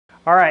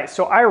All right,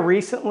 so I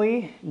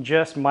recently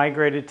just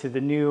migrated to the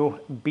new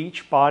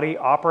Beachbody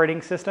operating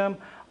system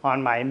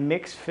on my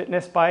MYX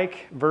Fitness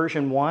bike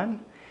version 1.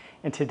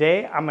 And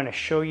today I'm going to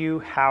show you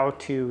how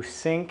to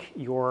sync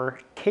your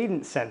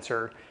cadence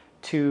sensor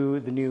to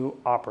the new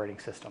operating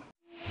system.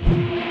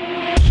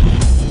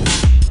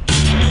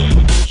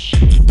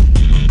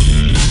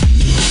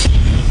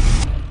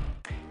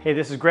 Hey,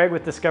 this is Greg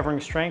with Discovering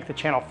Strength, a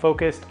channel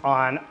focused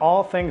on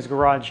all things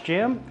garage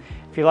gym.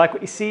 If you like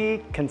what you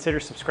see, consider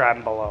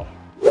subscribing below.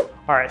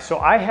 All right, so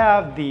I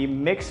have the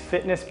MYX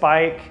Fitness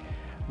bike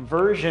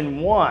version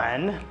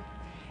 1,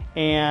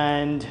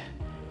 and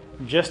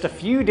just a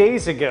few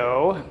days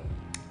ago,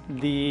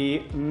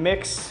 the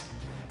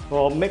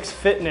MYX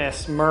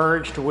Fitness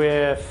merged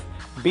with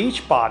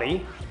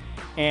Beachbody,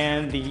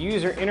 and the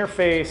user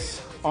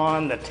interface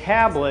on the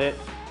tablet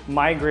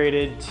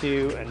migrated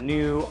to a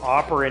new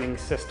operating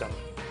system.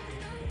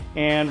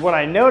 And what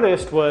I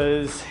noticed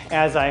was,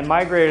 as I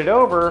migrated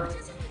over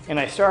and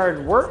I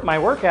started my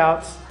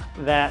workouts,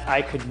 that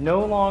I could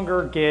no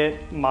longer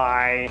get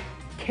my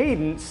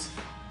cadence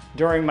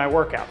during my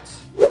workouts.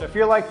 So if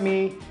you're like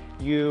me,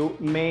 you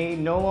may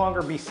no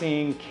longer be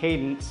seeing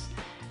cadence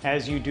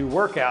as you do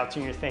workouts,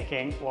 and you're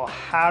thinking, well,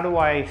 how do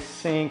I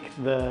sync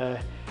the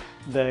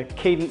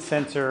cadence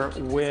sensor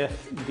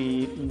with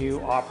the new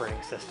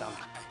operating system?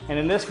 And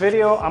in this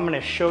video, I'm going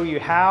to show you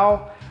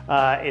how.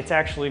 It's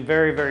actually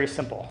very, very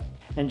simple.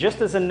 And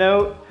just as a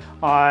note,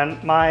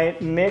 on my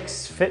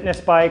MYX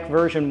Fitness bike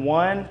version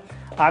 1,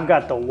 I've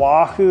got the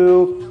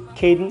Wahoo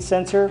cadence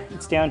sensor.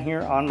 It's down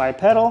here on my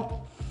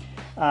pedal,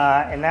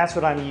 and that's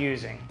what I'm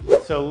using.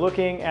 So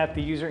looking at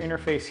the user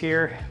interface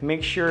here,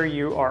 make sure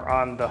you are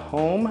on the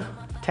Home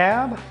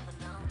tab,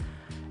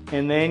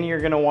 and then you're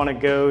going to want to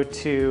go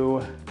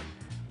to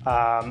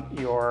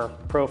your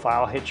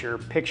profile, hit your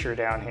picture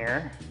down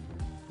here.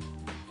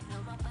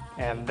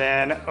 And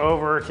then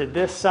over to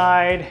this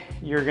side,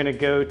 you're gonna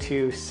go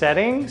to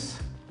Settings.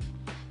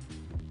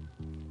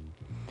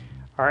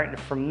 All right, and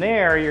from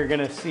there, you're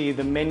gonna see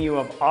the menu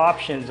of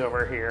options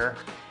over here.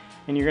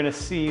 And you're gonna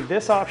see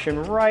this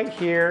option right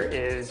here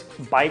is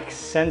Bike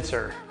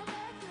Sensor.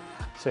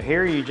 So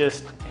here you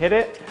just hit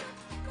it,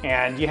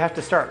 and you have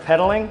to start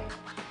pedaling.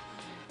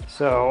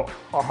 So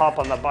I'll hop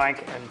on the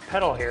bike and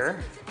pedal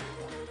here.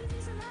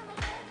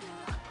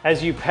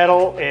 As you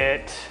pedal,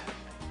 it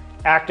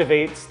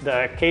activates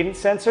the cadence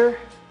sensor,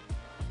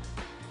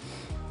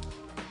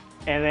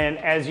 and then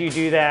as you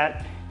do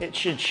that, it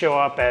should show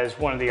up as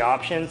one of the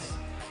options.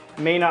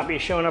 It may not be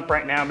showing up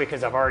right now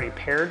because I've already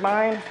paired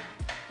mine,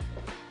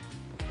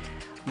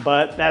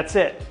 but that's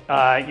it.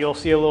 You'll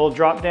see a little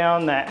drop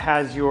down that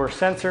has your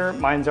sensor.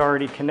 Mine's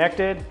already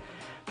connected,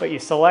 but you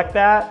select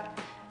that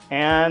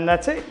and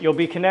that's it. You'll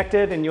be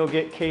connected and you'll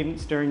get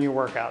cadence during your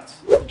workouts.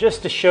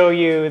 Just to show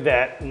you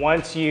that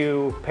once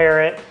you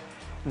pair it,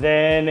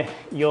 then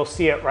you'll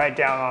see it right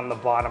down on the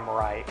bottom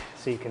right,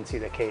 so you can see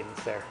the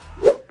cadence there.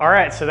 All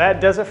right, so that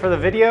does it for the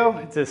video.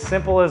 It's as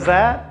simple as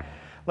that.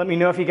 Let me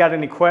know if you got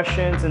any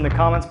questions in the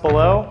comments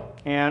below,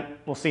 and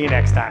we'll see you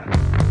next time.